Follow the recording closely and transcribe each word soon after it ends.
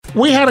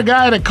We had a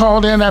guy that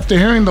called in after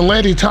hearing the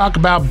lady talk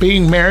about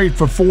being married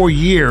for 4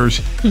 years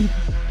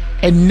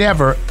and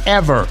never,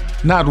 ever,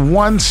 not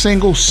one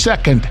single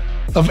second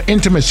of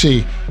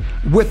intimacy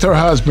with her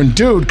husband.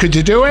 Dude, could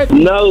you do it?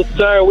 No,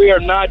 sir, we are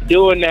not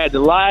doing that. The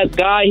last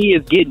guy, he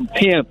is getting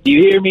pimped.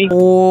 You hear me?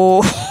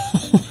 Oh.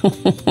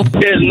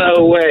 There's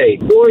no way.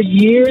 4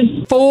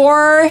 years?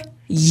 4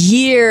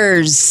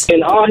 years.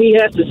 And all he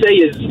has to say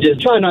is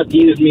just try not to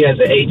use me as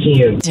an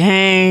ATM.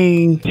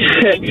 Dang.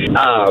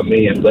 Oh,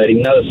 man, buddy.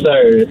 No,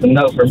 sir. It's a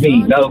no for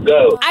me. No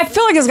go. I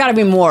feel like there's got to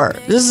be more.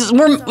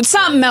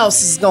 Something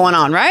else is going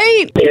on,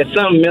 right? Yeah,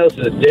 something else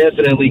is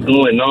definitely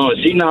going on.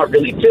 She's not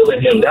really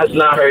feeling him. That's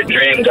not her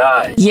dream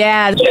guy.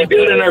 Yeah. She's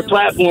building her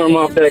platform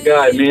off that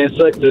guy, man.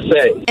 Sucks to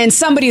say. And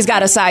somebody's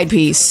got a side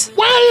piece.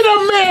 Wait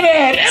a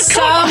minute!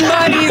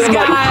 Somebody's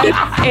got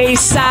a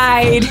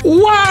side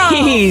Wow!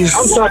 piece.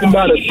 I'm talking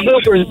about a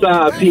super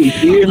side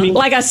piece. You hear me?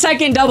 Like a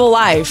second double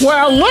life.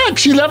 Well, look,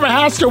 she never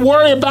has to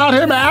worry about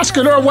him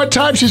asking her what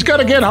time she's going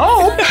to get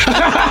home.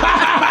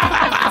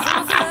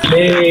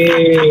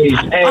 Hey,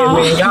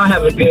 man, y'all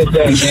have a good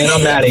day, man.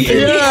 I'm out of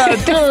here. Yeah,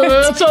 dude,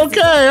 that's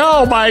okay.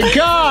 Oh, my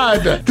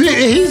God.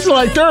 He's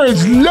like, there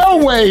is no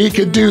way he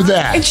could do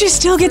that. And she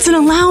still gets an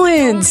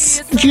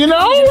allowance. You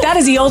know? That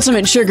is the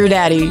ultimate sugar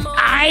daddy.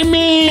 I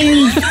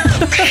mean,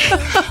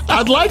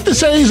 I'd like to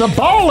say he's a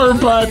baller,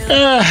 but...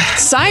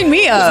 Sign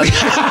me up.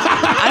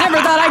 I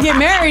never thought I'd get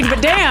married,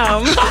 but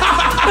damn.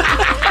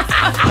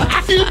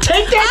 You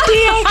take that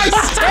deal? I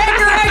stand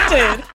corrected.